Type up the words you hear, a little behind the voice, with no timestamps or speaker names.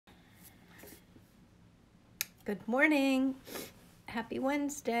Good morning. Happy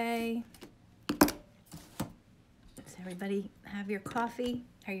Wednesday. Does everybody have your coffee?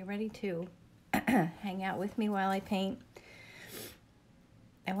 Are you ready to hang out with me while I paint?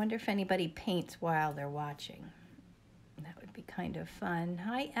 I wonder if anybody paints while they're watching. That would be kind of fun.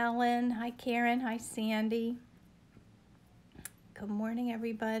 Hi, Ellen. Hi, Karen. Hi, Sandy. Good morning,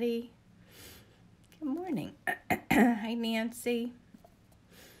 everybody. Good morning. Hi, Nancy.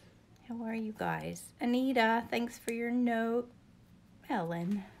 How are you guys? Anita, thanks for your note.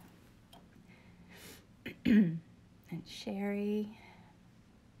 Ellen. And Sherry.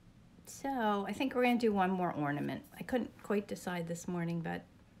 So I think we're going to do one more ornament. I couldn't quite decide this morning, but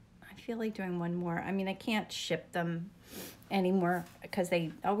I feel like doing one more. I mean, I can't ship them anymore because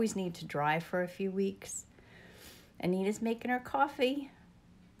they always need to dry for a few weeks. Anita's making her coffee.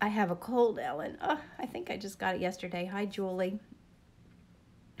 I have a cold, Ellen. Oh, I think I just got it yesterday. Hi, Julie.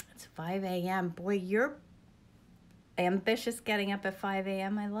 It's 5 a.m. Boy, you're ambitious getting up at 5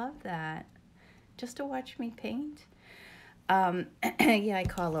 a.m. I love that. Just to watch me paint. Yeah, I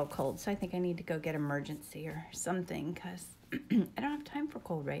call a little cold, so I think I need to go get emergency or something because I don't have time for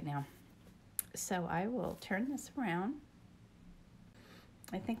cold right now. So I will turn this around.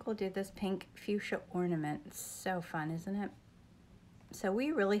 I think we'll do this pink fuchsia ornament. It's so fun, isn't it? So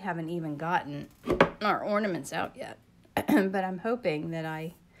we really haven't even gotten our ornaments out yet, but I'm hoping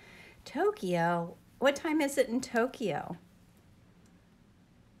that Tokyo, what time is it in Tokyo?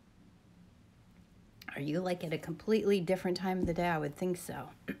 Are you like at a completely different time of the day? I would think so.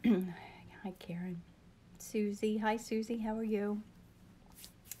 Hi, Karen. Susie. Hi, Susie. How are you?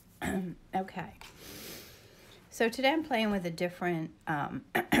 Okay. So today I'm playing with a different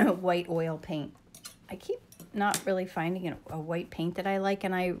white oil paint. I keep not really finding a white paint that I like,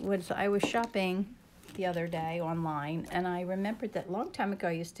 and I was shopping the other day online, and I remembered that a long time ago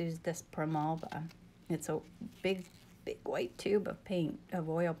I used to use this Primalva. It's a big white tube of paint,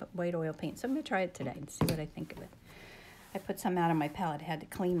 white oil paint. So I'm going to try it today and see what I think of it. I put some out of my palette. I had to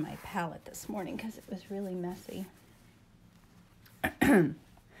clean my palette this morning because it was really messy. So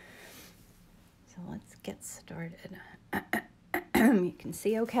let's get started. You can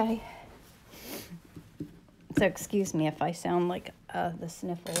see okay? So excuse me if I sound like the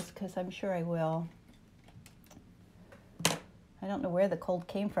sniffles, because I'm sure I will. I don't know where the cold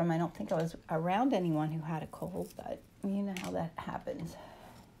came from. I don't think I was around anyone who had a cold, but you know how that happens.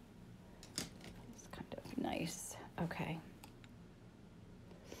 It's kind of nice. Okay.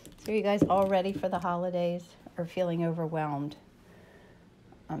 So are you guys all ready for the holidays or feeling overwhelmed?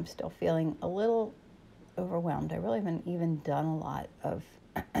 I'm still feeling a little overwhelmed. I really haven't even done a lot of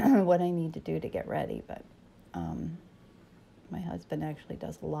what I need to do to get ready, but my husband actually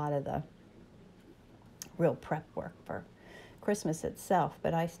does a lot of the real prep work for Christmas itself,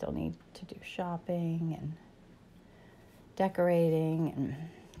 but I still need to do shopping and decorating, and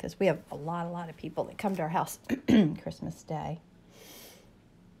because we have a lot of people that come to our house Christmas Day.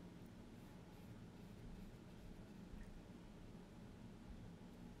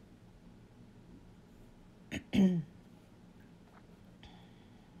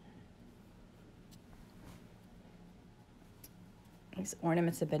 These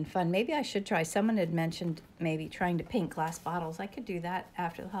ornaments have been fun. Maybe I should try. Someone had mentioned maybe trying to paint glass bottles. I could do that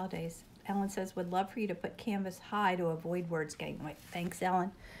after the holidays. Ellen says, would love for you to put canvas high to avoid words getting wet. Thanks,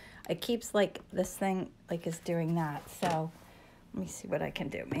 Ellen. It keeps like this thing like is doing that. So let me see what I can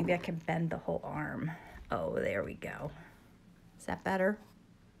do. Maybe I can bend the whole arm. Oh, there we go. Is that better?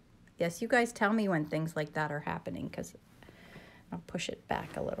 Yes, you guys tell me when things like that are happening because I'll push it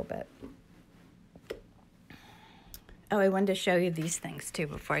back a little bit. Oh, I wanted to show you these things too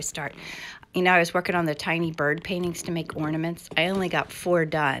before I start. You know, I was working on the tiny bird paintings to make ornaments. I only got 4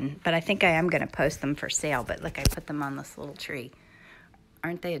 done, but I think I am going to post them for sale. But look, I put them on this little tree.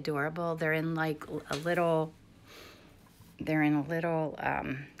 Aren't they adorable? They're in like a little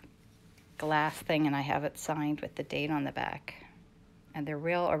glass thing, and I have it signed with the date on the back. And they're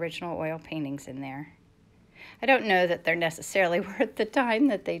real original oil paintings in there. I don't know that they're necessarily worth the time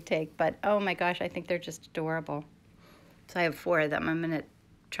that they take, but oh my gosh, I think they're just adorable. So I have 4 of them. I'm going to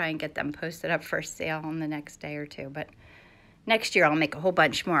try and get them posted up for sale on the next day or two. But next year I'll make a whole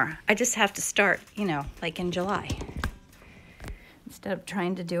bunch more. I just have to start, you know, like in July. Instead of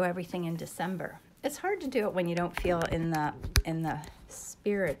trying to do everything in December. It's hard to do it when you don't feel in the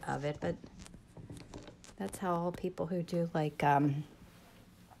spirit of it, but that's how all people who do like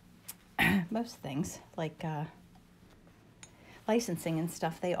most things, like licensing and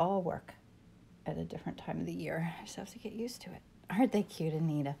stuff, they all work at a different time of the year. I just have to get used to it. Aren't they cute,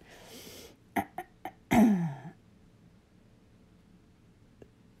 Anita?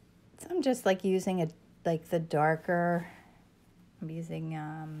 So I'm just like using like the darker, I'm using,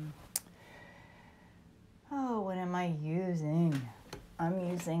 what am I using? I'm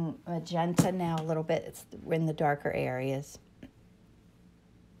using magenta now a little bit. It's in the darker areas.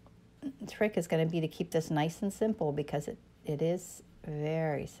 The trick is going to be to keep this nice and simple because it is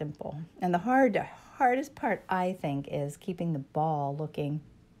very simple. And the hardest part, I think, is keeping the ball looking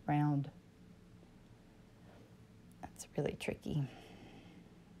round. That's really tricky.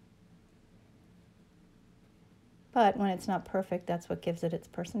 But when it's not perfect, that's what gives it its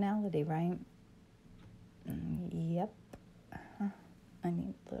personality, right? Yep. I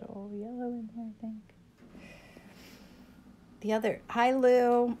need a little yellow in here, I think. Hi,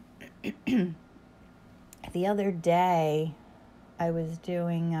 Lou. The other day, I was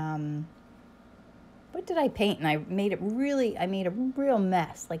doing, what did I paint? And I made a real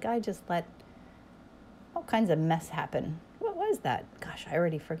mess. Like, I just let all kinds of mess happen. What was that? Gosh, I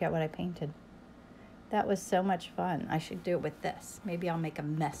already forget what I painted. That was so much fun. I should do it with this. Maybe I'll make a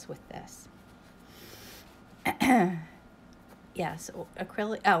mess with this. Yes,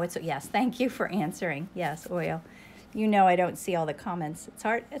 acrylic. Oh, yes. Thank you for answering. Yes, oil. You know I don't see all the comments. It's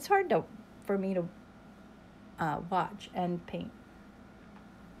hard for me to watch and paint.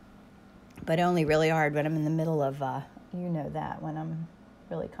 But only really hard when I'm in the middle of, you know that, when I'm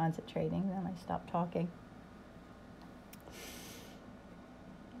really concentrating, then I stop talking.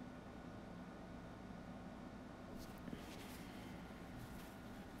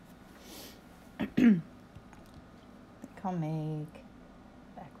 I'll make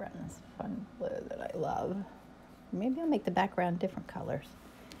background this fun blue that I love. Maybe I'll make the background different colors.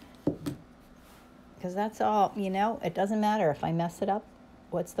 Because that's all, it doesn't matter if I mess it up.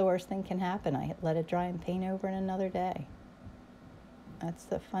 What's the worst thing can happen? I let it dry and paint over in another day. That's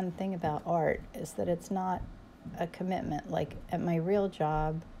the fun thing about art, is that it's not a commitment. Like at my real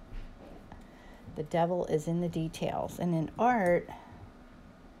job, the devil is in the details. And in art,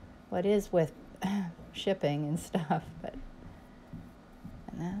 what is with shipping and stuff, and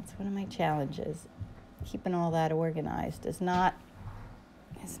that's one of my challenges. Keeping all that organized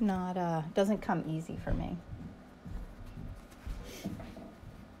doesn't come easy for me.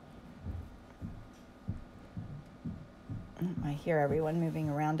 I hear everyone moving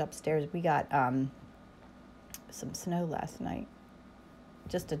around upstairs. We got some snow last night.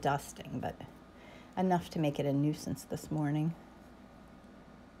 Just a dusting, but enough to make it a nuisance this morning.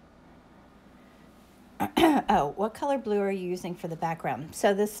 Oh, what color blue are you using for the background?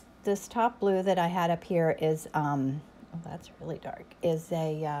 So this top blue that I had up here is, that's really dark, is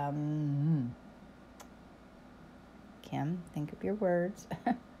a, Kim, think of your words.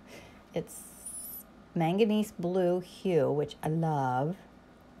 It's manganese blue hue, which I love.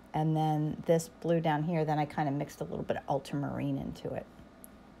 And then this blue down here, then I kind of mixed a little bit of ultramarine into it.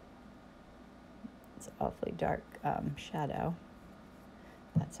 It's awfully dark shadow.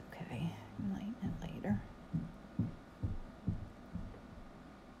 That's okay. Lighten it later.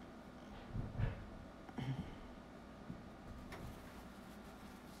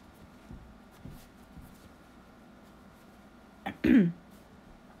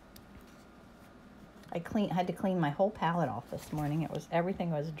 I had to clean my whole palette off this morning.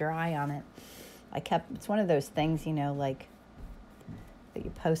 Everything was dry on it. It's one of those things, like that you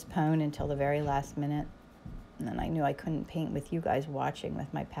postpone until the very last minute. And then I knew I couldn't paint with you guys watching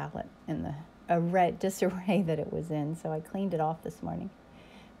with my palette in the red disarray that it was in. So I cleaned it off this morning.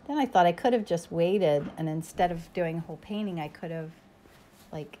 Then I thought I could have just waited, and instead of doing a whole painting, I could have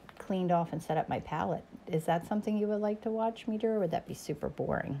cleaned off and set up my palette. Is that something you would like to watch me do, or would that be super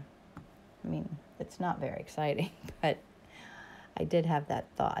boring? I mean, it's not very exciting, but I did have that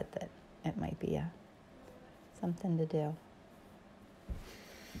thought that it might be something to do.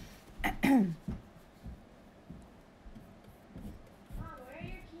 Mom, where are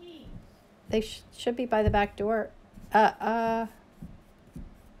your keys? They should be by the back door.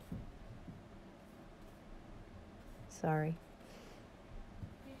 Sorry.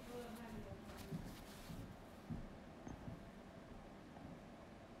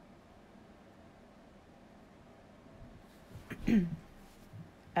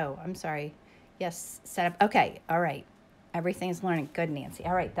 Oh, I'm sorry. Yes, set up. Okay, all right. Everything's learning. Good, Nancy.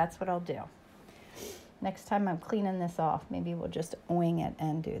 All right, that's what I'll do. Next time I'm cleaning this off, maybe we'll just wing it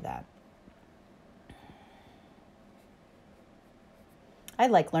and do that. I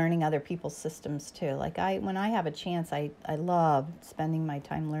like learning other people's systems too. When I have a chance, I love spending my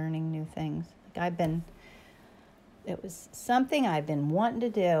time learning new things. It was something I've been wanting to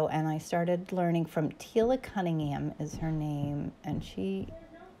do, and I started learning from Tila Cunningham is her name, and she... There's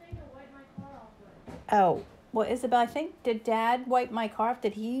no thing to wipe my car off with. Oh, well, Isabel, I think, did Dad wipe my car off?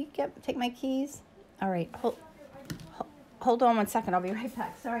 Did he take my keys? All right, hold on one second. I'll be right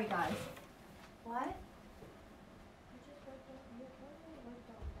back. Sorry, guys. What?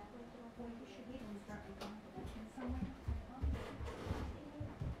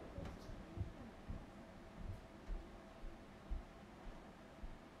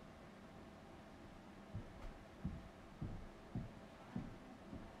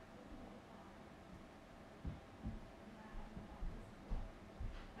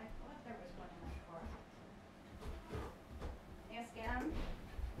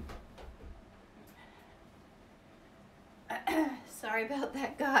 Sorry about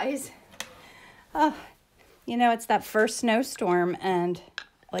that, guys. Oh, you know, it's that first snowstorm, and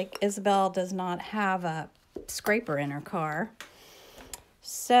like Isabel does not have a scraper in her car.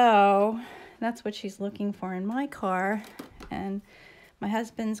 So that's what she's looking for in my car. And my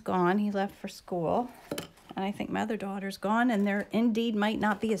husband's gone. He left for school. And I think my other daughter's gone. And there indeed might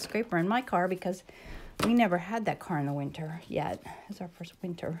not be a scraper in my car because we never had that car in the winter yet. It's our first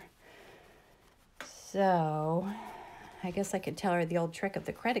winter. So I guess I could tell her the old trick of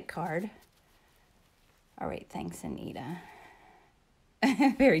the credit card. All right, thanks, Anita.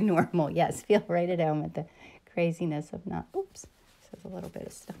 Very normal, yes. Feel right at home with the craziness of not... Oops, there's a little bit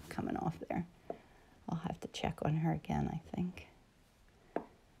of stuff coming off there. I'll have to check on her again, I think.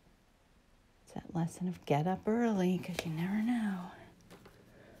 It's that lesson of get up early, because you never know.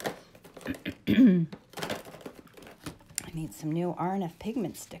 I need some new RNF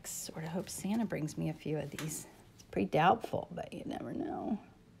pigment sticks. Sort of hope Santa brings me a few of these. It's pretty doubtful, but you never know.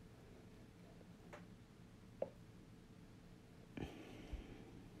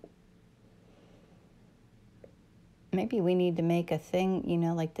 Maybe we need to make a thing, you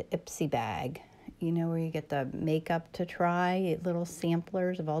know, like the Ipsy bag, you know, where you get the makeup to try, little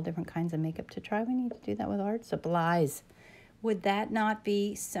samplers of all different kinds of makeup to try. We need to do that with art supplies. Would that not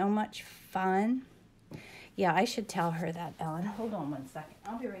be so much fun? Yeah, I should tell her that, Ellen. Hold on one second.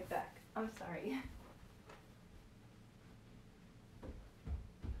 I'll be right back. I'm sorry.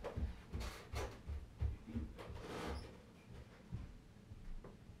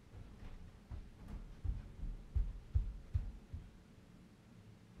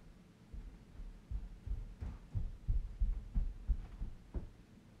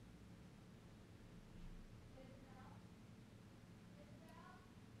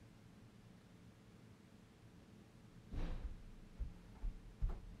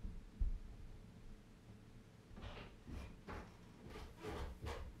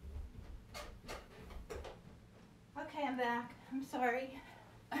 Okay, I'm back. I'm sorry.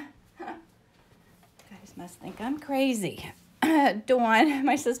 You guys must think I'm crazy. Dawn,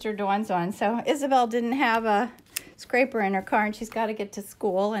 my sister Dawn's on. So Isabel didn't have a scraper in her car, and she's got to get to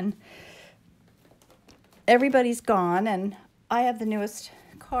school, and everybody's gone, and I have the newest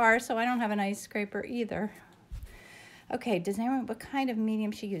car, so I don't have an ice scraper either. Okay, does anyone, what kind of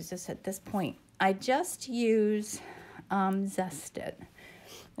medium she uses at this point? I just use Zested.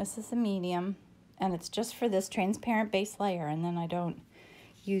 This is a medium, and it's just for this transparent base layer, and then I don't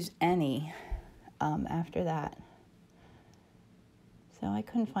use any after that. So I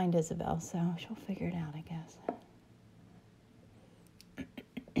couldn't find Isabel, so she'll figure it out, I guess.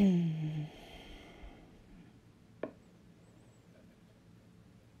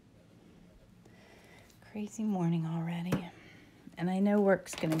 Crazy morning already. And I know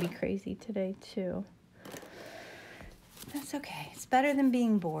work's going to be crazy today, too. That's okay. It's better than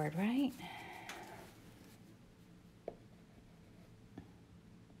being bored, right?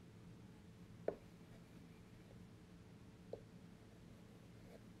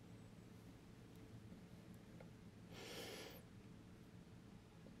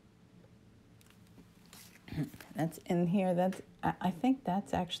 That's in here. That's, I think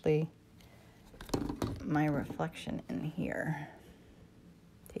that's actually my reflection in here,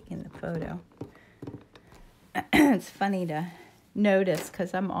 taking the photo. It's funny to notice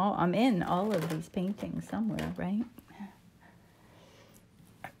because I'm in all of these paintings somewhere, right?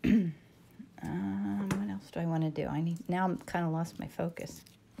 What else do I want to do? Now I'm kind of lost my focus.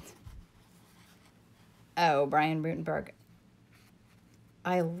 Oh, Brian Rutenberg.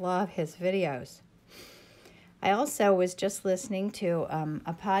 I love his videos. I also was just listening to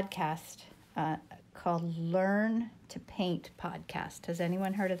a podcast called Learn to Paint podcast. Has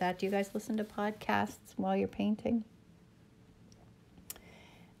anyone heard of that? Do you guys listen to podcasts while you're painting?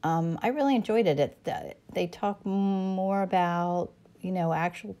 I really enjoyed it. They talk more about, you know,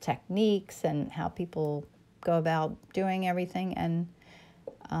 actual techniques and how people go about doing everything. And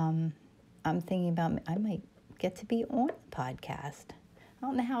I'm thinking about, I might get to be on the podcast. I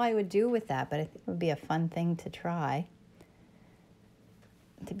don't know how I would do with that, but I think it would be a fun thing to try,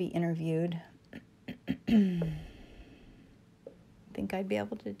 to be interviewed. Think I'd be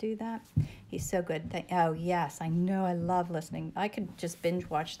able to do that? He's so good. Oh, yes, I know. I love listening. I could just binge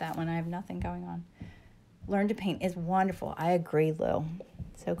watch that when I have nothing going on. Learn to Paint is wonderful. I agree, Lou.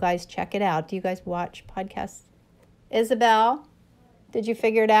 So, guys, check it out. Do you guys watch podcasts? Isabel, did you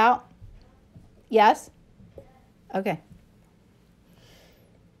figure it out? Yes? Okay.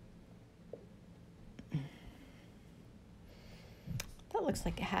 That looks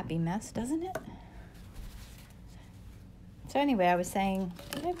like a happy mess, doesn't it? So anyway, I was saying,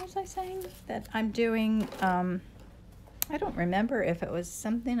 what was I saying? That I'm doing, I don't remember if it was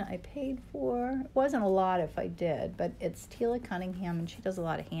something I paid for. It wasn't a lot if I did, but it's Tila Cunningham, and she does a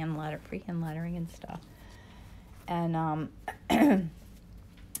lot of freehand lettering and stuff. And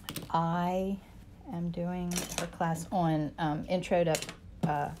I am doing her class on Intro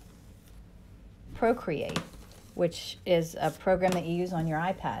to Procreate, which is a program that you use on your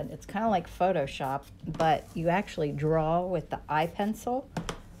iPad. It's kind of like Photoshop, but you actually draw with the iPencil,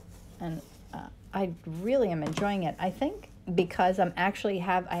 and I really am enjoying it. I think because I actually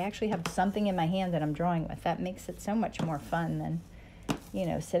have something in my hand that I'm drawing with. That makes it so much more fun than,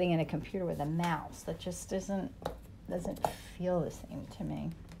 sitting in a computer with a mouse. That just doesn't feel the same to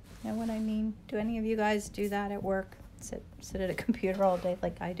me. You know what I mean? Do any of you guys do that at work? Sit at a computer all day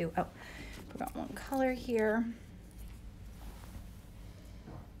like I do? Oh, forgot one color here.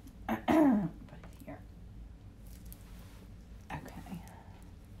 Put it here. Okay.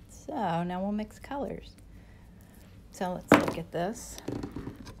 So now we'll mix colors. So let's look at this.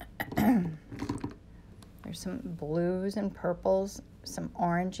 There's some blues and purples, some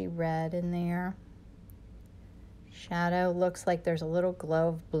orangey red in there. Shadow looks like there's a little glow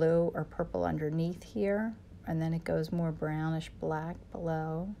of blue or purple underneath here, and then it goes more brownish black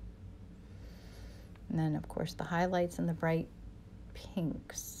below. And then, of course, the highlights and the bright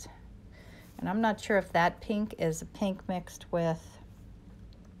pinks. And I'm not sure if that pink is a pink mixed with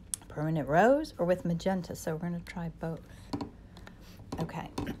permanent rose or with magenta, so we're going to try both. Okay.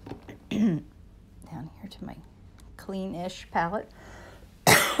 Down here to my clean-ish palette.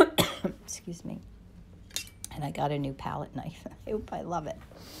 Excuse me. And I got a new palette knife. I hope I love it.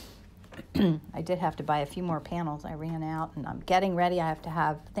 I did have to buy a few more panels. I ran out, and I'm getting ready. I have to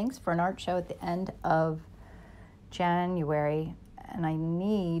have things for an art show at the end of January, and I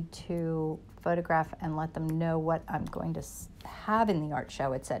need to photograph and let them know what I'm going to have in the art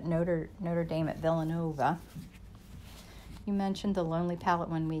show. It's at Notre Dame at Villanova. You mentioned the Lonely Palette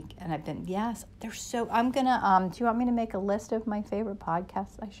one week, and I've been, yes, they're so, I'm going to, do you want me to make a list of my favorite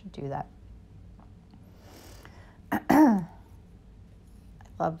podcasts? I should do that. I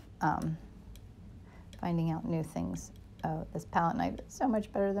love finding out new things. Oh, this palette knife is so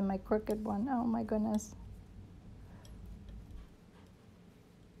much better than my crooked one. Oh my goodness.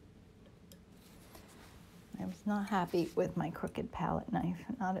 I was not happy with my crooked palette knife,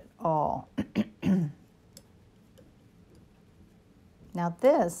 not at all. Now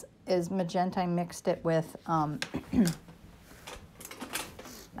this is magenta. I mixed it with, I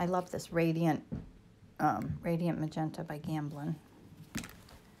love this Radiant Magenta by Gamblin.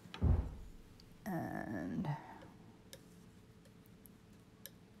 And,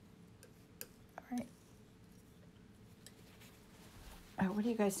 all right. Oh, what are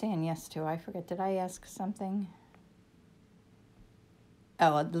you guys saying yes to? I forget. Did I ask something?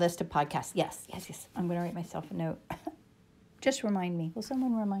 Oh, a list of podcasts. Yes. I'm going to write myself a note. Just remind me. Will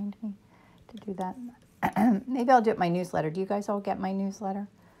someone remind me to do that? Maybe I'll do it in my newsletter. Do you guys all get my newsletter?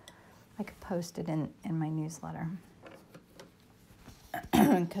 I could post it in my newsletter.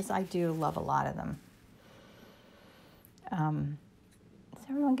 Because I do love a lot of them. Does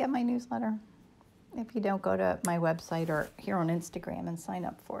everyone get my newsletter? If you don't, go to my website or here on Instagram and sign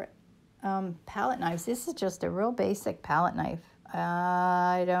up for it. Palette knives. This is just a real basic palette knife.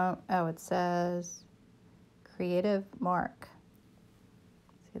 It says Creative Mark.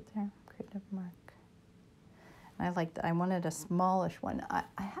 See it there? Creative Mark. And I liked it. I wanted a smallish one.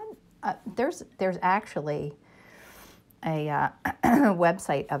 There's actually a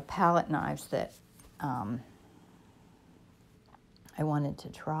website of palette knives that I wanted to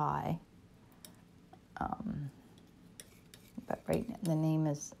try, but the name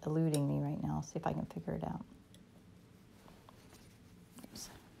is eluding me right now. I'll see if I can figure it out. Oops.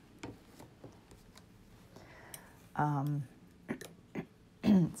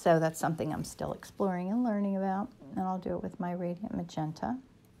 So that's something I'm still exploring and learning about, and I'll do it with my Radiant Magenta.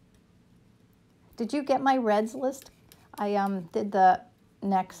 Did you get my reds list? I did the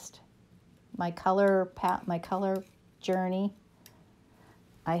next, my color journey.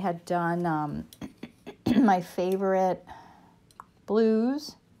 I had done my favorite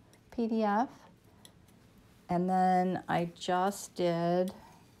blues PDF, And then I just did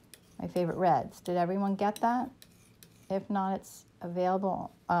my favorite reds. Did everyone get that? If not, it's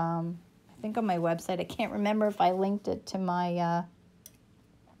available, I think on my website. I can't remember if I linked it to my,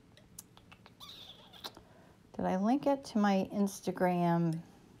 did I link it to my Instagram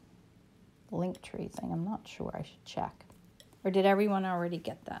link tree thing? I'm not sure. I should check. Or did everyone already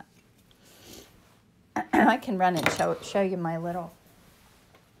get that? I can run and show you my little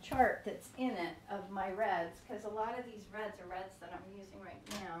chart that's in it of my reds, because a lot of these reds are reds that I'm using right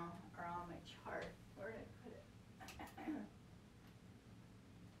now are on my chart. Where did I put it?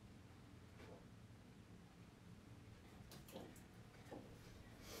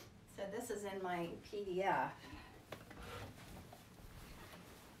 So this is in my PDF.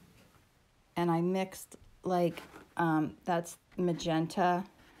 And I mixed, like, that's magenta.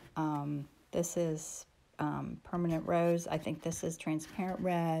 This is permanent rose. I think this is transparent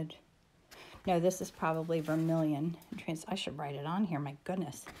red. No, this is probably vermilion. I should write it on here, my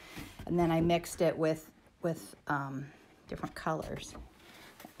goodness. And then I mixed it with different colors.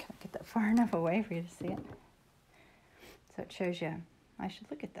 Can I get that far enough away for you to see it? So it shows you. I should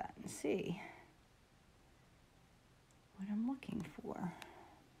look at that and see what I'm looking for.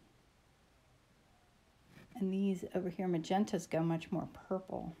 And these over here, magentas, go much more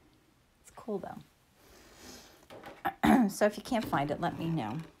purple. It's cool though. So if you can't find it, let me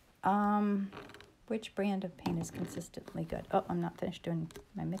know. Which brand of paint is consistently good? Oh, I'm not finished doing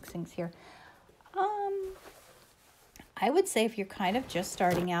my mixings here. I would say if you're kind of just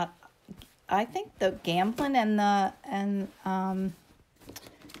starting out, I think the Gamblin and the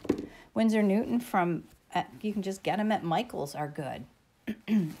Winsor Newton from, you can just get them at Michael's, are good.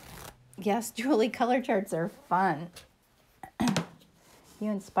 Yes, Julie, color charts are fun. You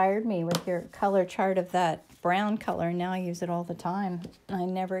inspired me with your color chart of that brown color. Now I use it all the time. I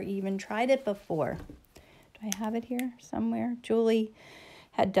never even tried it before. Do I have it here somewhere? Julie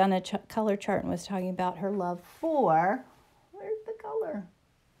had done a color chart and was talking about her love for, where's the color?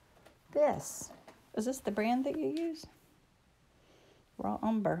 This. Is this the brand that you use? Raw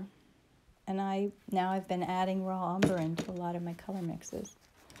Umber. And now I've been adding raw umber into a lot of my color mixes.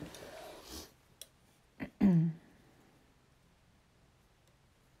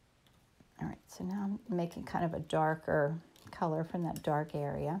 All right, so now I'm making kind of a darker color from that dark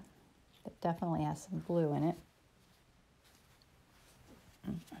area. It definitely has some blue in it.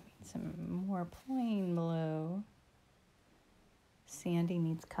 I need some more plain blue. Sandy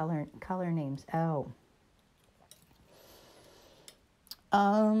needs color names. Oh.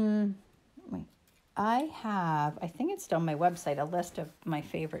 Wait. I think it's still on my website, a list of my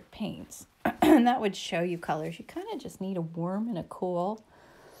favorite paints. And that would show you colors. You kind of just need a warm and a cool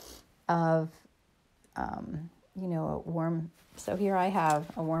of, you know, a warm. So here I have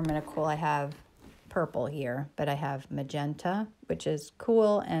a warm and a cool. I have purple here, but I have magenta, which is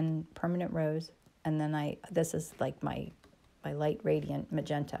cool, and permanent rose. And then this is like my light radiant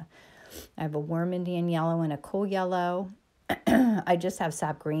magenta. I have a warm Indian yellow and a cool yellow. I just have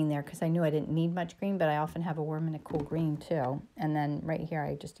sap green there because I knew I didn't need much green, but I often have a warm and a cool green too. And then right here,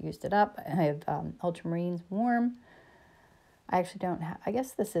 I just used it up. I have ultramarines warm. I actually don't have, I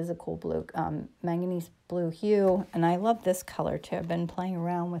guess this is a cool blue, manganese blue hue. And I love this color too. I've been playing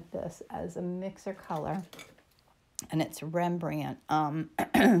around with this as a mixer color. And it's Rembrandt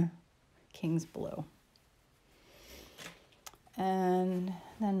King's Blue. And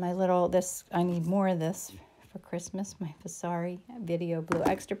then my little, I need more of this for Christmas, my Vasari Video Blue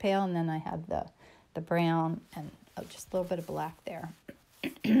Extra Pale, and then I have the brown and just a little bit of black there.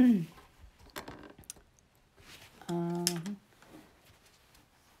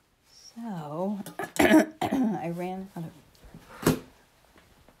 So I ran out of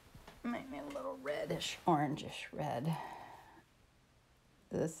maybe a little reddish, orangish red.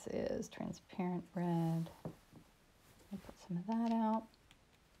 This is transparent red. I put some of that out,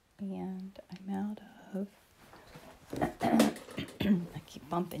 and I'm out of. I keep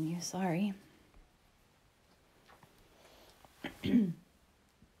bumping you, sorry. I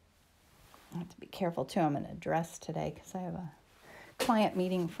have to be careful too. I'm in a dress today because I have a client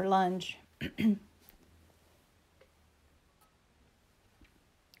meeting for lunch.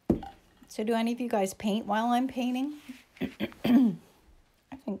 So do any of you guys paint while I'm painting? I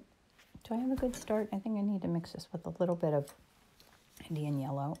think, do I have a good start? I think I need to mix this with a little bit of Indian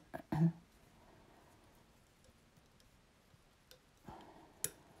yellow.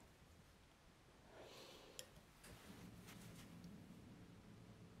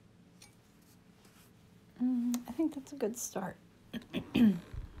 I think that's a good start. All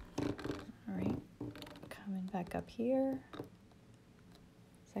right, coming back up here.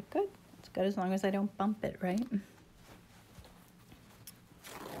 Is that good? That's good as long as I don't bump it, right?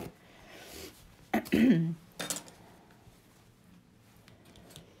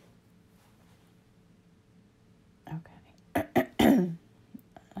 Okay. I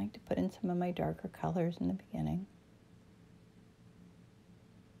like to put in some of my darker colors in the beginning.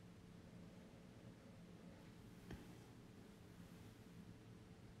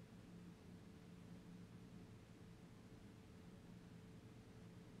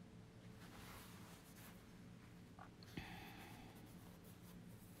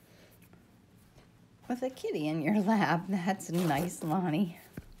 With a kitty in your lap, that's nice, Lonnie.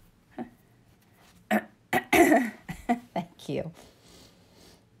 Thank you.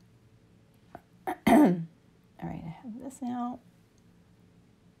 All right, I have this now.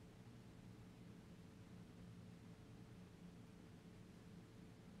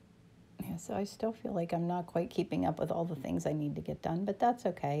 Yeah, so I still feel like I'm not quite keeping up with all the things I need to get done, but that's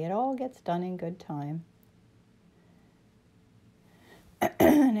okay. It all gets done in good time.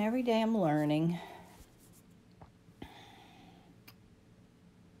 And every day I'm learning.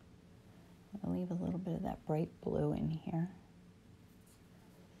 I'll leave a little bit of that bright blue in here.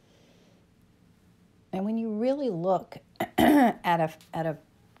 And when you really look at a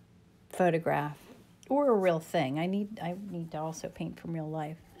photograph or a real thing, I need to also paint from real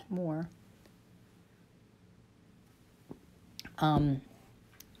life more.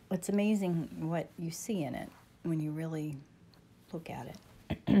 It's amazing what you see in it when you really look at it.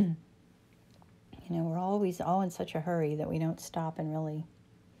 You know, we're always all in such a hurry that we don't stop and really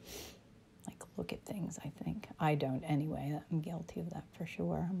look at things, I think. I don't anyway. I'm guilty of that for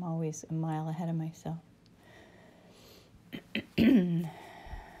sure. I'm always a mile ahead of myself.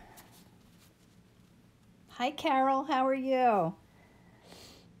 Hi, Carol. How are you? All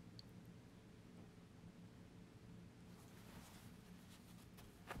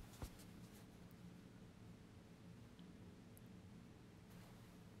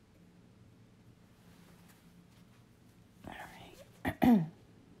right.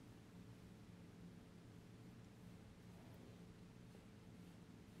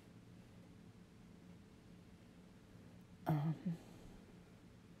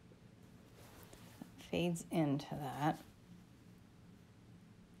 Fades into that.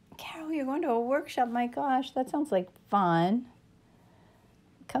 Carol, you're going to a workshop. My gosh, that sounds like fun.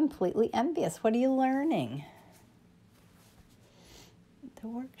 Completely envious. What are you learning? The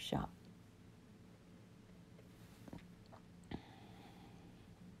workshop.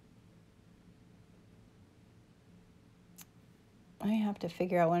 I have to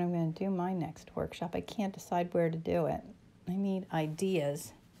figure out when I'm going to do my next workshop. I can't decide where to do it. I need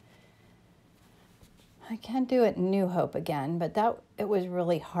ideas. I can't do it in New Hope again, but it was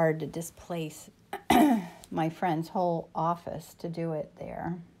really hard to displace my friend's whole office to do it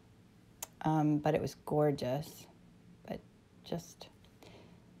there. But it was gorgeous. But just,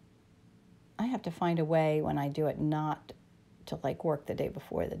 I have to find a way when I do it not to work the day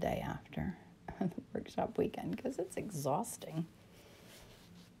before, the day after the workshop weekend, because it's exhausting.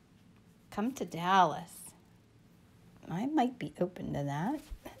 Come to Dallas. I might be open to that.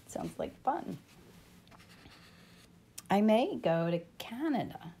 That sounds like fun. I may go to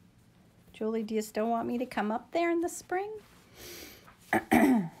Canada. Julie, do you still want me to come up there in the spring?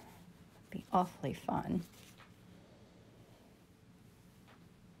 Be awfully fun.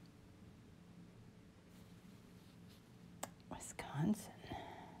 Wisconsin.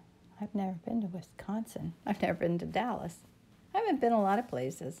 I've never been to Wisconsin. I've never been to Dallas. I haven't been a lot of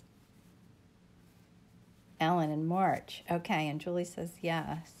places. Ellen in March. Okay, and Julie says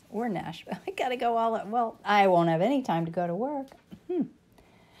yes. Or Nashville. I gotta go all at, well, I won't have any time to go to work. You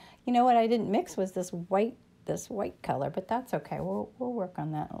know what I didn't mix was this white color, but that's okay. We'll work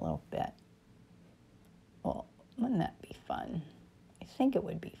on that in a little bit. Well, wouldn't that be fun? I think it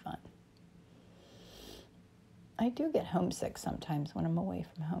would be fun. I do get homesick sometimes when I'm away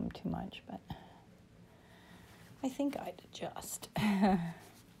from home too much, but I think I'd adjust.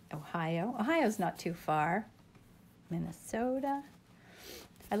 Ohio. Ohio's not too far. Minnesota.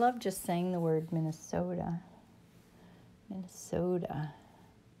 I love just saying the word Minnesota. Minnesota.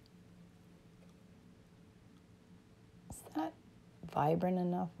 Is that vibrant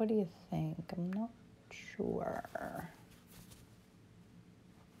enough? What do you think? I'm not sure.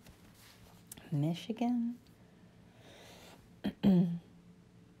 Michigan.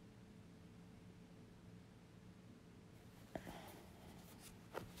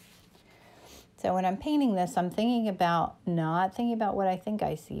 So when I'm painting this, I'm not thinking about what I think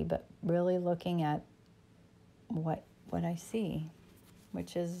I see, but really looking at what I see,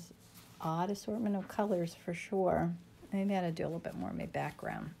 which is odd assortment of colors for sure. Maybe I ought to do a little bit more of my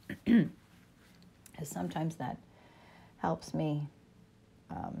background. because sometimes that helps me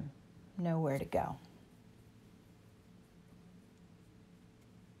know where to go.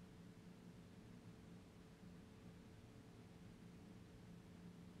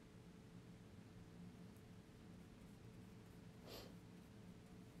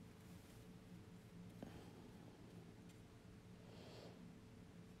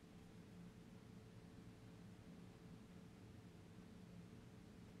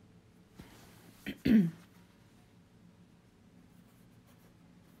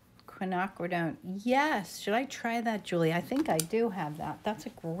 Quinacridone. Yes. Should I try that, Julie? I think I do have that. That's a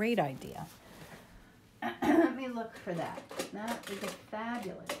great idea. Let me look for that. That is a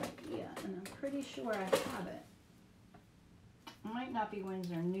fabulous idea, and I'm pretty sure I have it. It might not be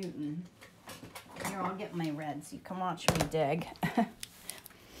Winsor Newton. Here, I'll get my reds. You can watch me dig.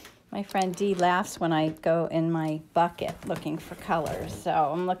 My friend Dee laughs when I go in my bucket looking for colors. So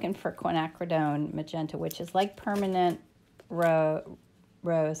I'm looking for quinacridone magenta, which is like permanent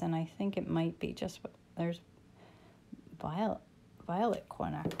rose, and I think it might be just what there's violet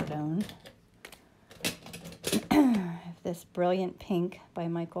quinacridone. This Brilliant Pink by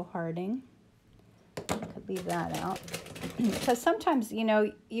Michael Harding. I could leave that out because sometimes, you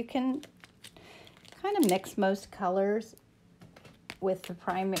know, you can kind of mix most colors with the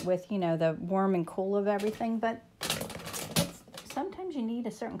with, you know, the warm and cool of everything, but sometimes you need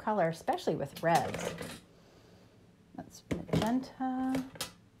a certain color, especially with reds. That's magenta,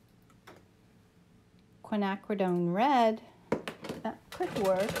 quinacridone red. That could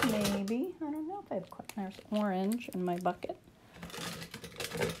work, maybe. I don't know if I have there's orange in my bucket.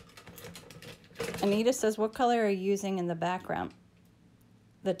 Anita says, what color are you using in the background?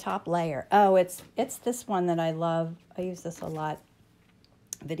 The top layer. Oh, it's this one that I love. I use this a lot.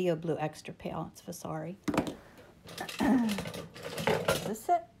 Video Blue Extra Pale. It's Vasari. Is this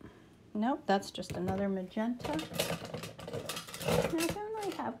it? Nope, that's just another magenta. Now, don't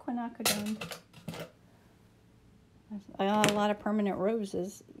I have quinacridone? I got a lot of permanent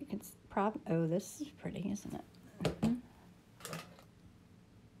roses. You can oh, this is pretty, isn't it? Mm-hmm.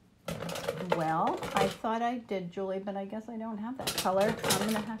 Well, I thought I did, Julie, but I guess I don't have that color. I'm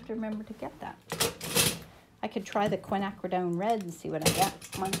going to have to remember to get that. I could try the quinacridone red and see what I get.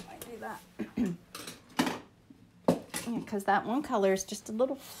 Mind if I do that? Yeah, because that one color is just a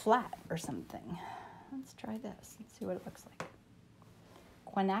little flat or something. Let's try this and see what it looks like.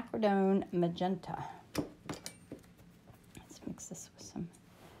 Quinacridone magenta. Let's mix this with some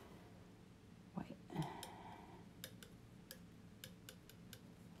white.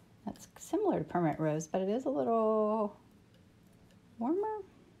 That's similar to permanent rose, but it is a little warmer.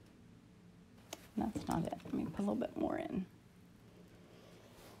 That's not it. Let me put a little bit more in.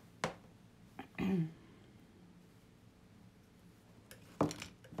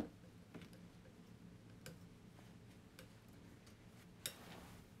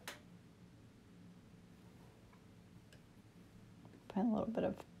 Put a little bit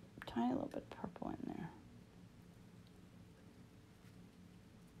of, tiny little bit of purple in there.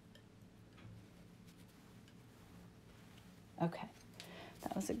 Okay.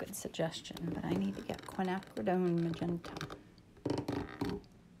 That was a good suggestion, but I need to get quinacridone magenta.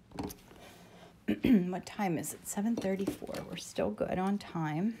 What time is it? 7:34. We're still good on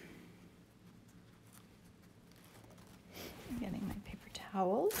time. I'm getting my paper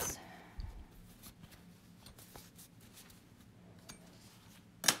towels.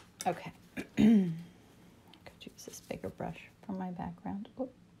 Okay. I could use this bigger brush for my background.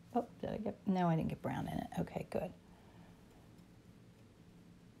 Oh, did I get? No, I didn't get brown in it. Okay, good.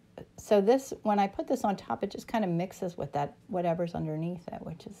 So this, when I put this on top, it just kind of mixes with that, whatever's underneath it,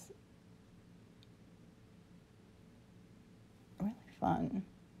 which is really fun.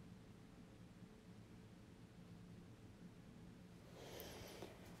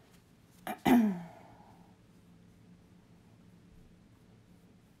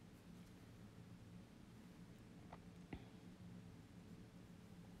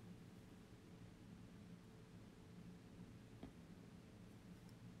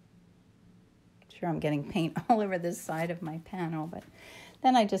 Sure, I'm getting paint all over this side of my panel, but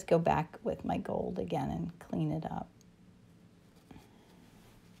then I just go back with my gold again and clean it up.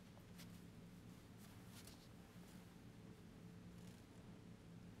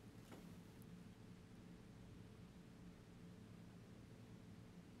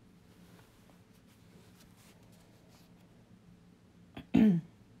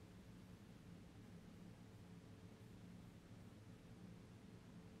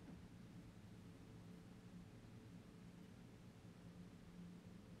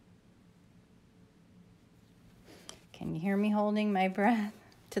 Can you hear me holding my breath?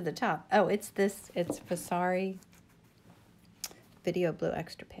 to the top. Oh, it's this. It's Vasari Video Blue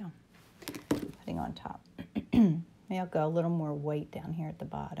Extra Pale. Putting on top. Maybe I'll go a little more white down here at the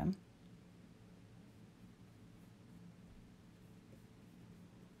bottom.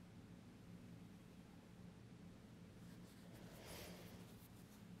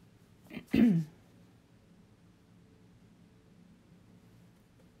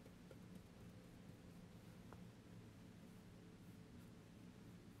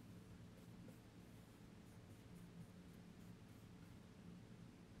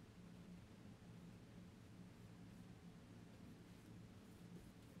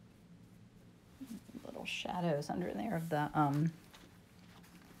 Little shadows under there of the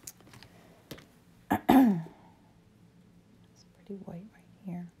it's pretty white right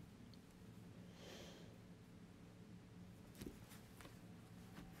here.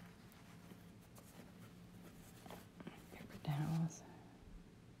 Paper towels.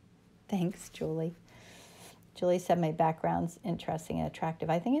 Thanks, Julie. Julie said my background's interesting and attractive.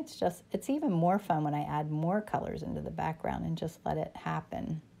 I think it's even more fun when I add more colors into the background and just let it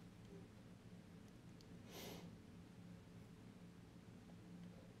happen.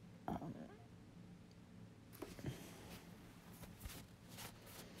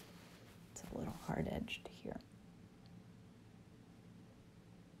 It's a little hard-edged here.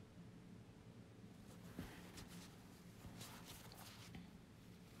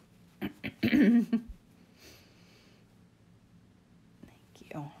 Thank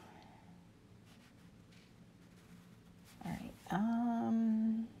you. All right.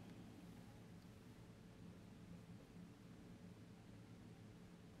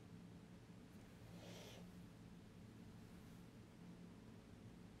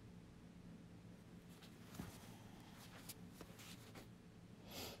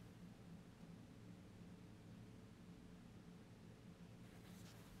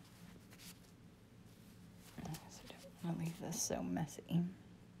 I'll leave this so messy.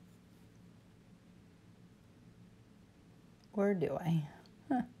 Or do I?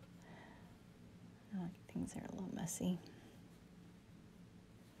 Huh. I like things that are a little messy.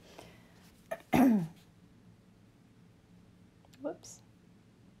 Whoops.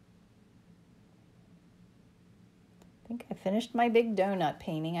 I think I finished my big donut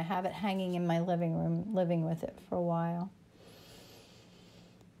painting. I have it hanging in my living room, living with it for a while.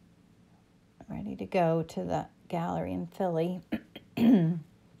 Ready to go to the gallery in Philly, which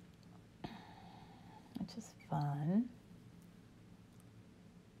is fun.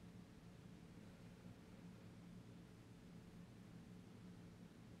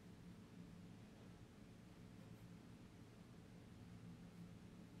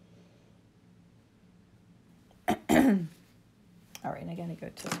 All right, I gotta go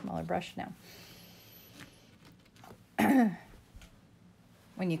to a smaller brush now.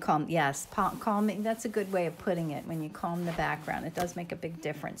 When you calm, yes, calming, that's a good way of putting it. When you calm the background, it does make a big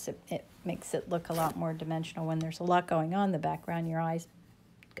difference. It makes it look a lot more dimensional. When there's a lot going on in the background, your eyes,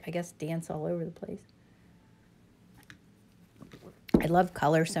 I guess, dance all over the place. I love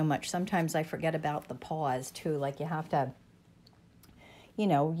color so much. Sometimes I forget about the pause, too. Like, you have to, you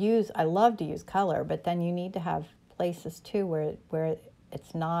know, I love to use color, but then you need to have places, too, where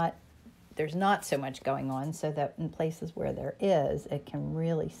it's not, there's not so much going on, so that in places where there is, it can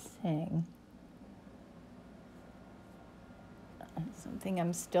really sing. Something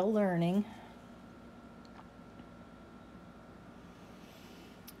I'm still learning.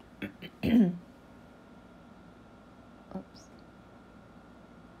 Oops.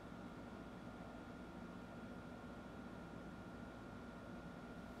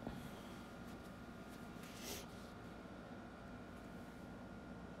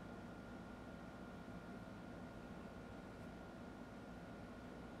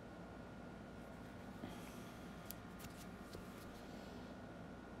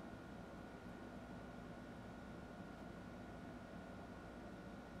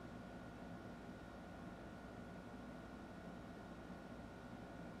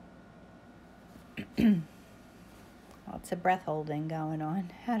 Lots of breath holding going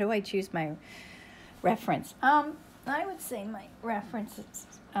on. How do I choose my reference? I would say my references.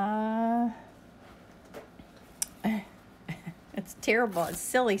 It's terrible. It's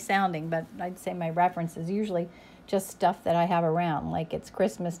silly sounding, but I'd say my reference is usually just stuff that I have around. Like, it's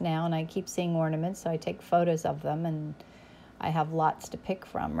Christmas now, and I keep seeing ornaments, so I take photos of them, and I have lots to pick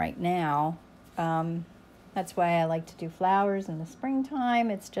from right now. That's why I like to do flowers in the springtime.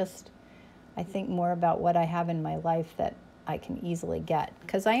 It's just, I think more about what I have in my life that I can easily get.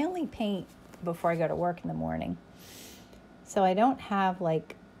 Because I only paint before I go to work in the morning. So I don't have,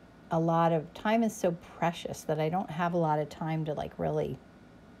 like, a lot of time. Is so precious that I don't have a lot of time to, like, really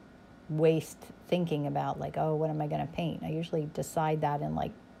waste thinking about like, oh, what am I going to paint? I usually decide that in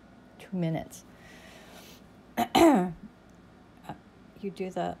like 2 minutes. You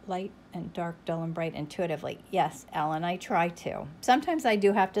do the light and dark, dull and bright intuitively. Yes, Ellen, I try to. Sometimes I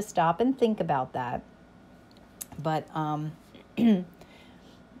do have to stop and think about that. But my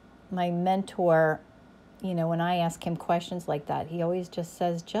mentor, you know, when I ask him questions like that, he always just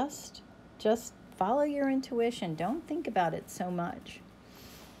says, just follow your intuition. Don't think about it so much.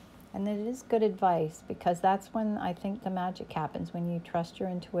 And it is good advice, because that's when I think the magic happens, when you trust your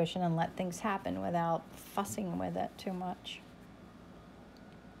intuition and let things happen without fussing with it too much.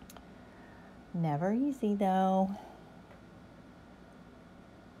 Never easy, though.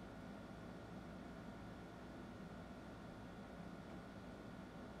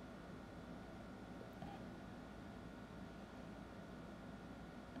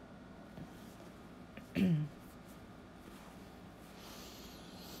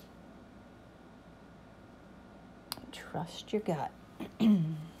 Trust your gut.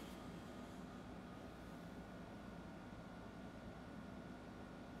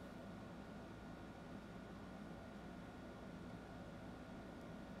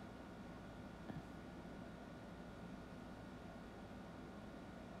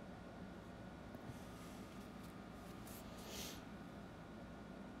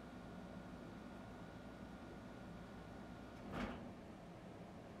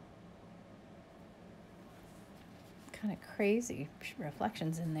 Kind of crazy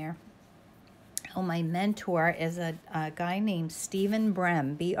reflections in there. Oh, my mentor is a guy named Stephen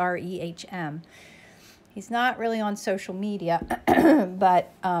Brehm, Brehm. He's not really on social media,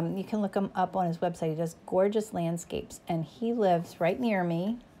 but you can look him up on his website. He does gorgeous landscapes, and he lives right near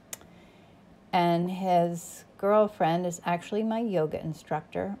me. And his girlfriend is actually my yoga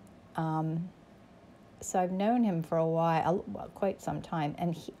instructor. So I've known him for a while, well, quite some time.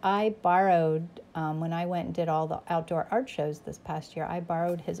 And I borrowed, when I went and did all the outdoor art shows this past year, I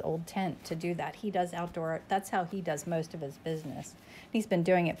borrowed his old tent to do that. He does outdoor, that's how he does most of his business. He's been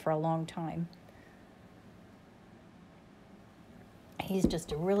doing it for a long time. He's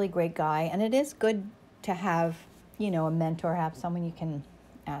just a really great guy. And it is good to have, you know, a mentor, have someone you can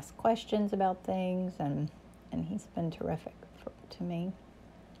ask questions about things. And he's been terrific to me.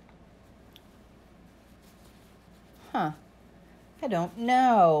 Huh. I don't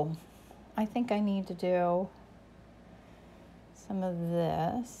know. I think I need to do some of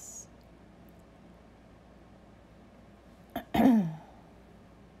this. That's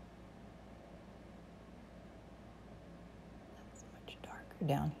much darker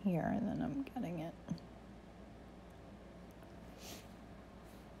down here than I'm getting it.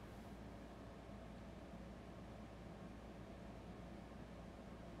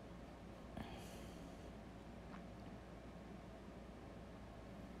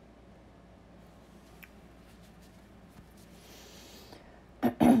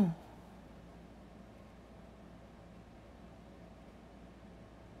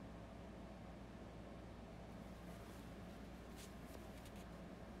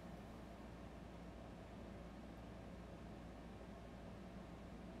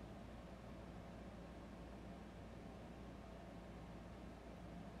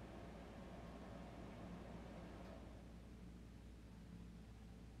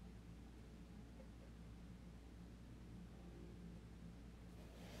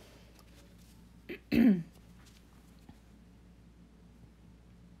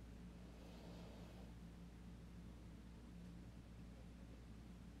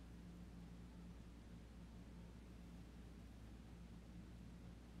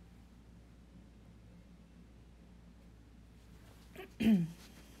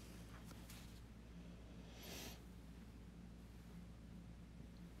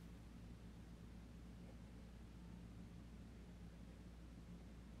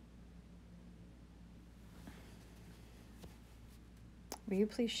 Will you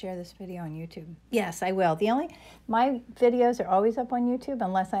please share this video on YouTube? Yes, I will. My videos are always up on YouTube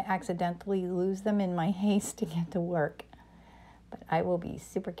unless I accidentally lose them in my haste to get to work. But I will be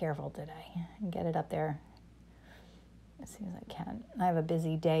super careful today and get it up there as soon as I can. I have a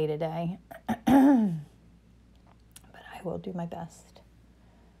busy day today, but I will do my best.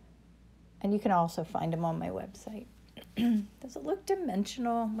 And you can also find them on my website. Does it look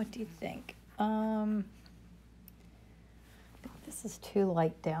dimensional? What do you think? This is too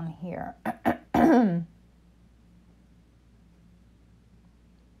light down here.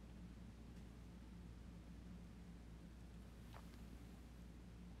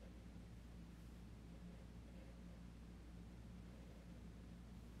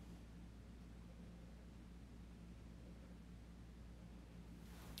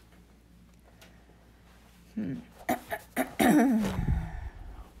 I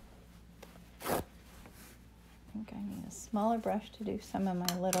think I need a smaller brush to do some of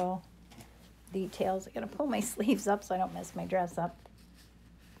my little details. I gotta pull my sleeves up so I don't mess my dress up.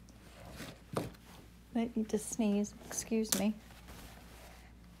 I need to sneeze, excuse me.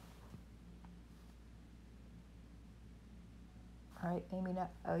 All right, maybe not.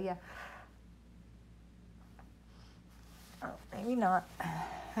 Oh, yeah. Oh, maybe not.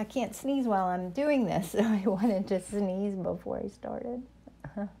 I can't sneeze while I'm doing this, so I wanted to sneeze before I started.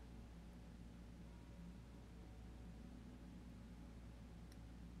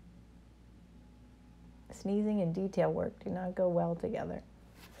 Sneezing and detail work do not go well together.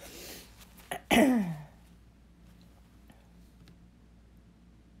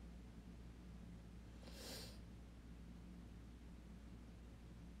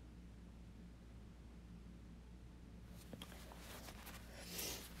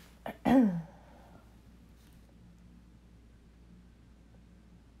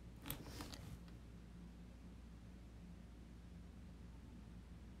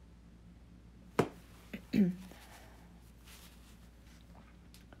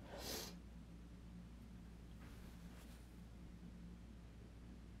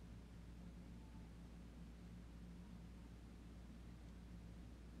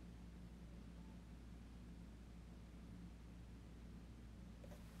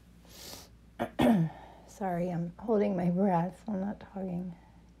 Sorry, I'm holding my breath. I'm not talking.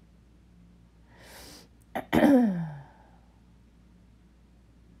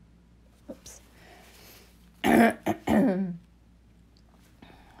 Oops.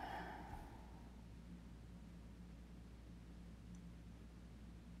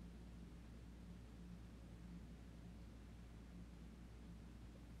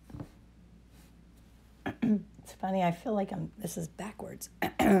 It's funny, I feel like this is backwards.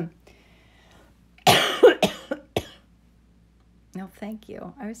 No, thank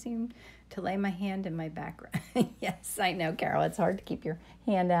you. I seem to lay my hand in my background. Yes, I know, Carol. It's hard to keep your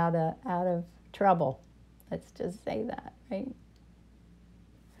hand out of trouble. Let's just say that, right?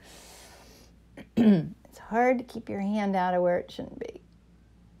 It's hard to keep your hand out of where it shouldn't be.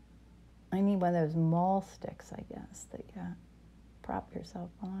 I need one of those maul sticks, I guess, that you prop yourself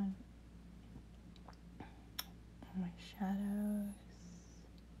on. My shadows.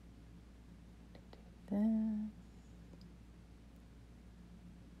 Do this.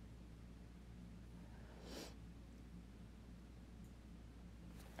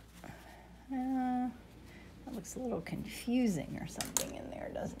 That looks a little confusing or something in there,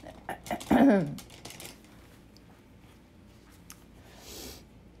 doesn't it?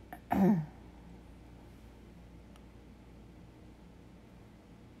 Oh.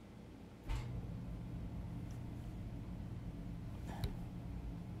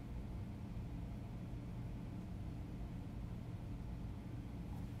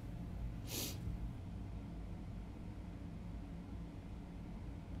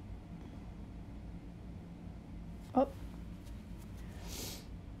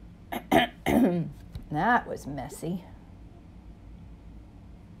 That was messy.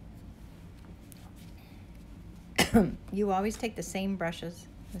 You always take the same brushes,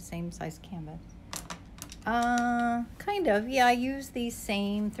 the same size canvas? Kind of. Yeah, I use these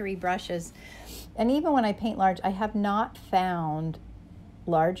same 3 brushes. And even when I paint large, I have not found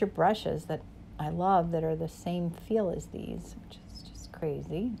larger brushes that I love that are the same feel as these, which is just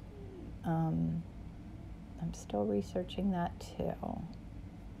crazy. I'm still researching that too.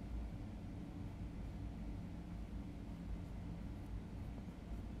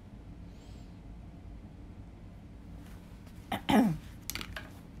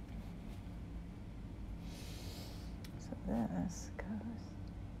 So this goes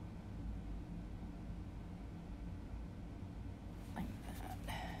like that.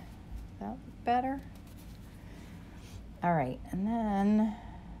 That look better? All right, and then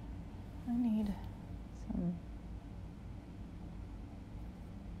I need some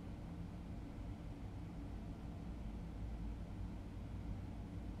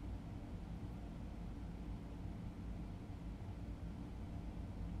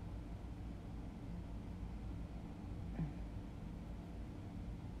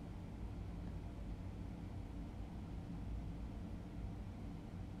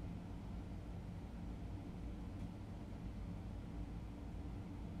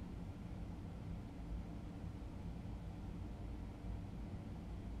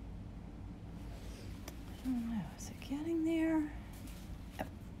is it getting there?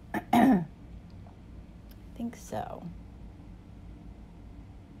 I think so.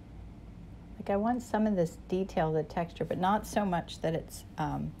 Like I want some of this detail, the texture, but not so much that it's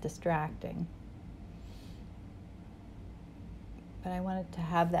distracting. but I wanted to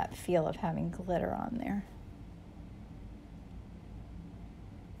have that feel of having glitter on there.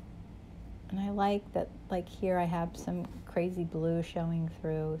 And I like that, like here I have some crazy blue showing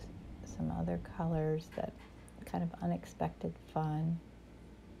through, some other colors that kind of unexpected fun.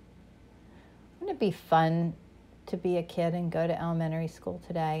 Wouldn't it be fun to be a kid and go to elementary school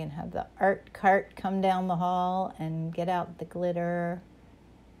today and have the art cart come down the hall and get out the glitter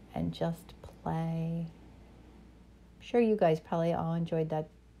and just play? I'm sure you guys probably all enjoyed that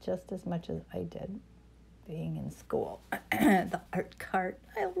just as much as I did being in school. The art cart.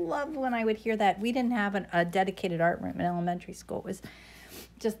 I loved when I would hear that. We didn't have a dedicated art room in elementary school. It was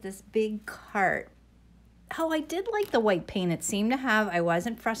just this big cart. Oh, I did like the white paint. It seemed to have, I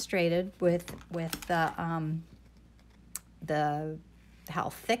wasn't frustrated with the how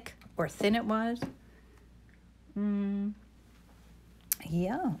thick or thin it was.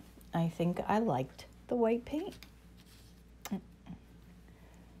 Yeah, I think I liked the white paint.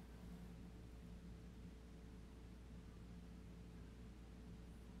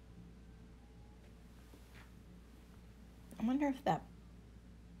 I wonder if that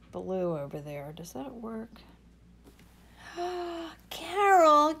blue over there, does that work?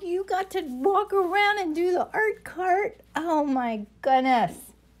 Carol, you got to walk around and do the art cart. Oh my goodness.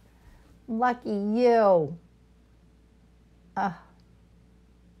 Lucky you. I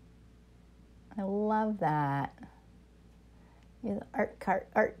love that. You're the art cart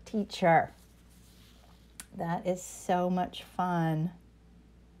art teacher. That is so much fun.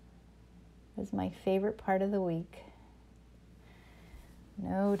 It was my favorite part of the week.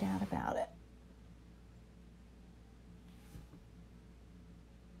 No doubt about it.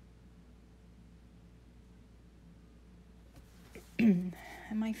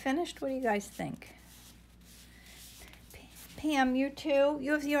 Am I finished? What do you guys think? Pam, you too?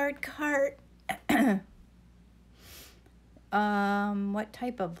 You have the art cart. What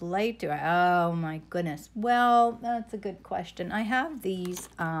type of light do I? Oh my goodness. Well, that's a good question. I have these.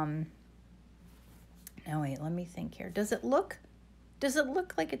 No, wait. Let me think here. Does it look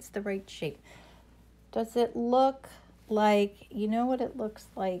like it's the right shape? Does it look like, you know what it looks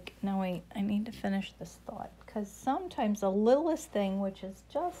like? No, wait. I need to finish this thought, because sometimes the littlest thing, which is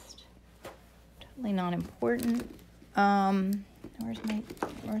just totally not important.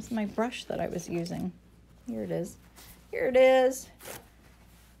 Where's my brush that I was using? Here it is. Here it is.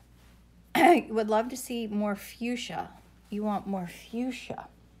 I would love to see more fuchsia. You want more fuchsia.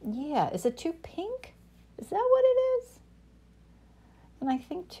 Yeah. Is it too pink? Is that what it is? And I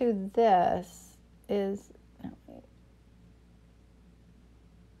think too this is, no, wait.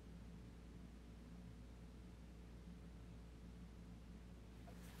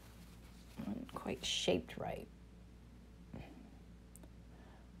 Not quite shaped right.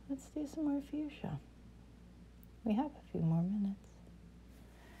 Let's do some more fuchsia. We have a few more minutes.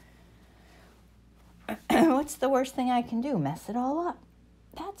 What's the worst thing I can do? Mess it all up.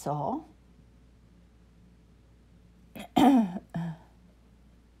 That's all.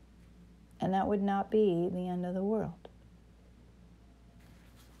 And that would not be the end of the world.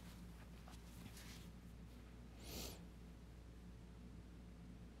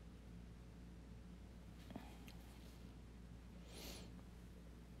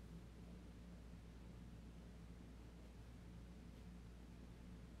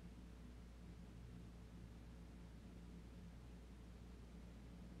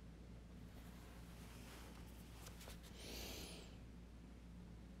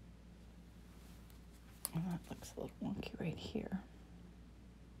 Oh, that looks a little wonky right here.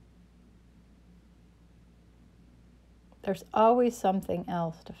 There's always something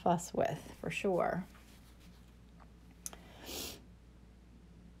else to fuss with, for sure.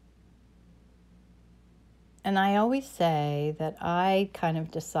 And I always say that I kind of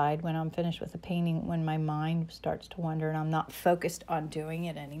decide when I'm finished with a painting when my mind starts to wander and I'm not focused on doing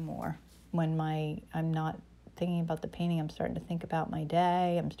it anymore. When I'm not thinking about the painting, I'm starting to think about my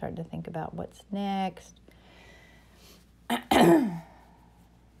day. I'm starting to think about what's next.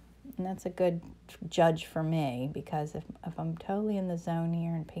 And that's a good judge for me, because if I'm totally in the zone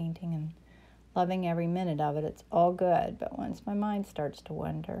here and painting and loving every minute of it, it's all good. But once my mind starts to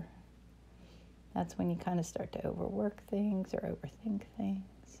wander, that's when you kind of start to overwork things or overthink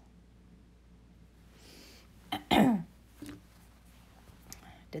things.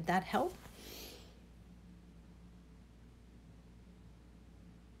 Did that help?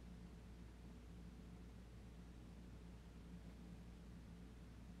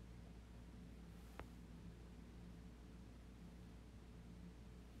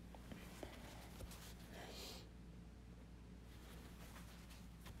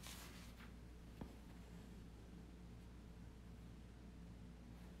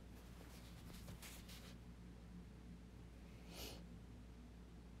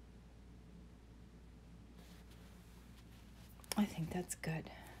 think that's good.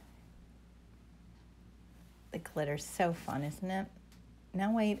 The glitter's so fun, isn't it?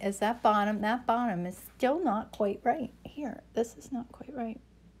 Now wait, is that bottom is still not quite right. Here, this is not quite right.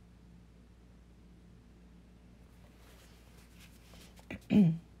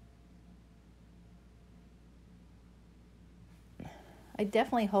 I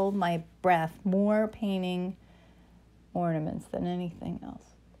definitely hold my breath more painting ornaments than anything else.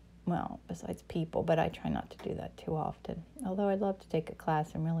 Well, besides people, but I try not to do that too often. Although I'd love to take a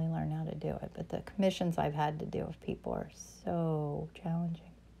class and really learn how to do it. But the commissions I've had to do with people are so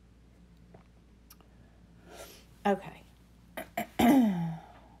challenging. Okay.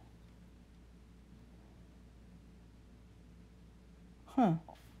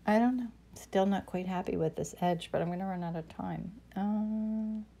 I don't know. Still not quite happy with this edge, but I'm going to run out of time.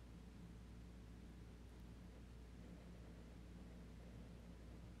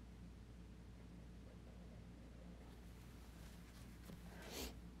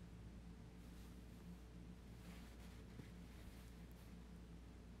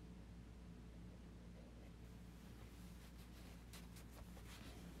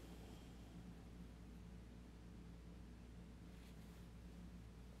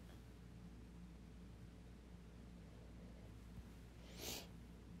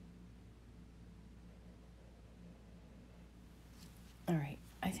 All right,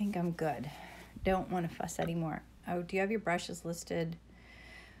 I think I'm good. Don't want to fuss anymore. Oh, do you have your brushes listed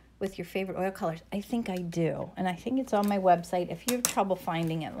with your favorite oil colors? I think I do, and I think it's on my website. If you have trouble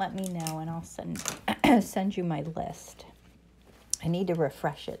finding it, let me know, and I'll send you my list. I need to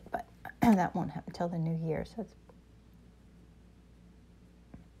refresh it, but that won't happen until the new year. So it's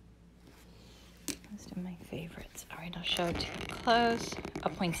list of my favorites. All right, I'll show it to you close. A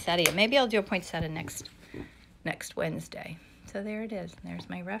poinsettia. Maybe I'll do a poinsettia next Wednesday. So there it is. There's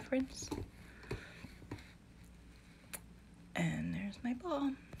my reference. And there's my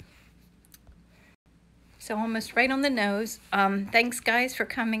ball. So almost right on the nose. Thanks, guys, for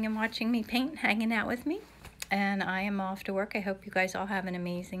coming and watching me paint, hanging out with me. And I am off to work. I hope you guys all have an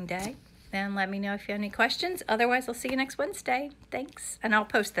amazing day. And let me know if you have any questions. Otherwise, I'll see you next Wednesday. Thanks. And I'll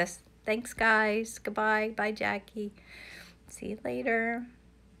post this. Thanks, guys. Goodbye. Bye, Jackie. See you later.